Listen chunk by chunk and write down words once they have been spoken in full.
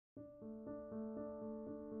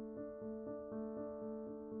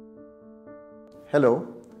Hello,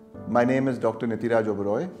 my name is Dr. Nitiraj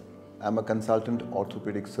Oberoi. I'm a consultant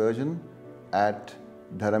orthopedic surgeon at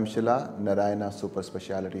Dharamshila, Narayana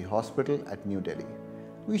Superspeciality Hospital at New Delhi.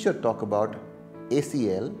 We should talk about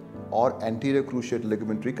ACL or anterior cruciate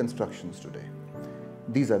ligament reconstructions today.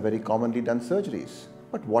 These are very commonly done surgeries,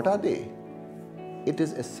 but what are they? It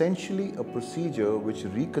is essentially a procedure which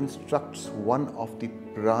reconstructs one of the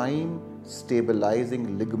prime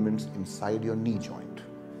stabilizing ligaments inside your knee joint.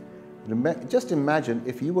 Just imagine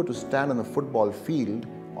if you were to stand on a football field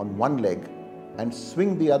on one leg and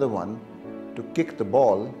swing the other one to kick the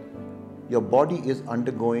ball, your body is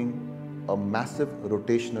undergoing a massive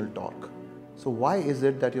rotational torque. So why is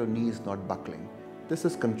it that your knee is not buckling? This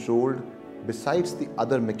is controlled, besides the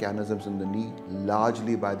other mechanisms in the knee,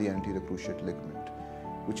 largely by the anterior cruciate ligament,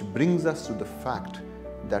 which brings us to the fact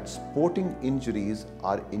that sporting injuries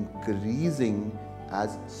are increasing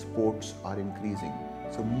as sports are increasing.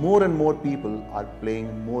 So more and more people are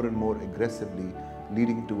playing more and more aggressively,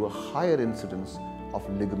 leading to a higher incidence of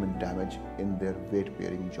ligament damage in their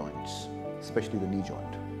weight-bearing joints, especially the knee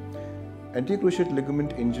joint. Anterior cruciate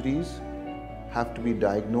ligament injuries have to be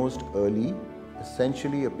diagnosed early.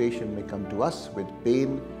 Essentially, a patient may come to us with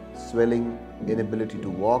pain, swelling, inability to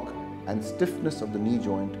walk, and stiffness of the knee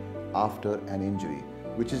joint after an injury,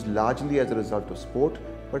 which is largely as a result of sport,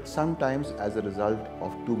 but sometimes as a result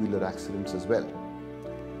of two-wheeler accidents as well.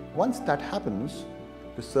 Once that happens,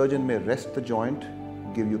 the surgeon may rest the joint,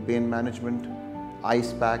 give you pain management,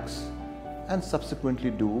 ice packs, and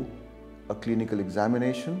subsequently do a clinical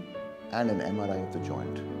examination and an MRI of the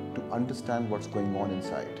joint to understand what's going on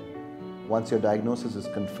inside. Once your diagnosis is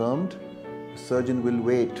confirmed, the surgeon will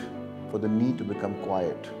wait for the knee to become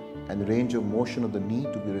quiet and the range of motion of the knee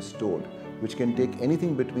to be restored, which can take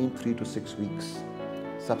anything between 3 to 6 weeks,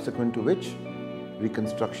 subsequent to which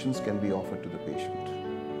reconstructions can be offered to the patient.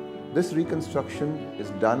 This reconstruction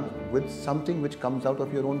is done with something which comes out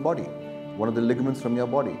of your own body, one of the ligaments from your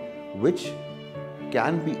body, which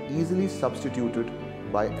can be easily substituted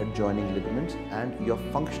by adjoining ligaments, and your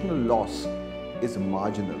functional loss is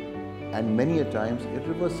marginal and many a times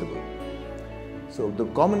irreversible. So the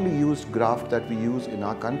commonly used graft that we use in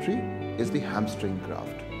our country is the hamstring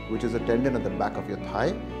graft, which is a tendon at the back of your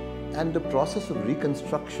thigh, and the process of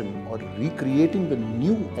reconstruction or recreating the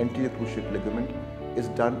new anterior cruciate ligament is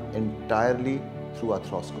done entirely through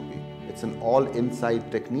arthroscopy. It's an all-inside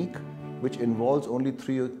technique which involves only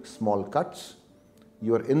 3 small cuts.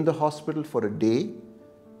 You are in the hospital for a day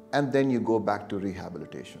and then you go back to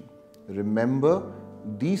rehabilitation. Remember,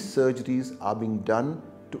 these surgeries are being done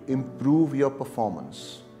to improve your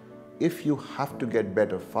performance. If you have to get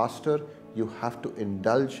better faster, you have to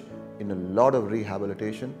indulge in a lot of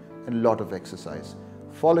rehabilitation and a lot of exercise.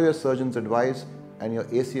 Follow your surgeon's advice and your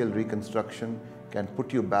ACL reconstruction can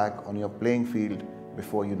put you back on your playing field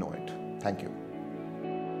before you know it. Thank you.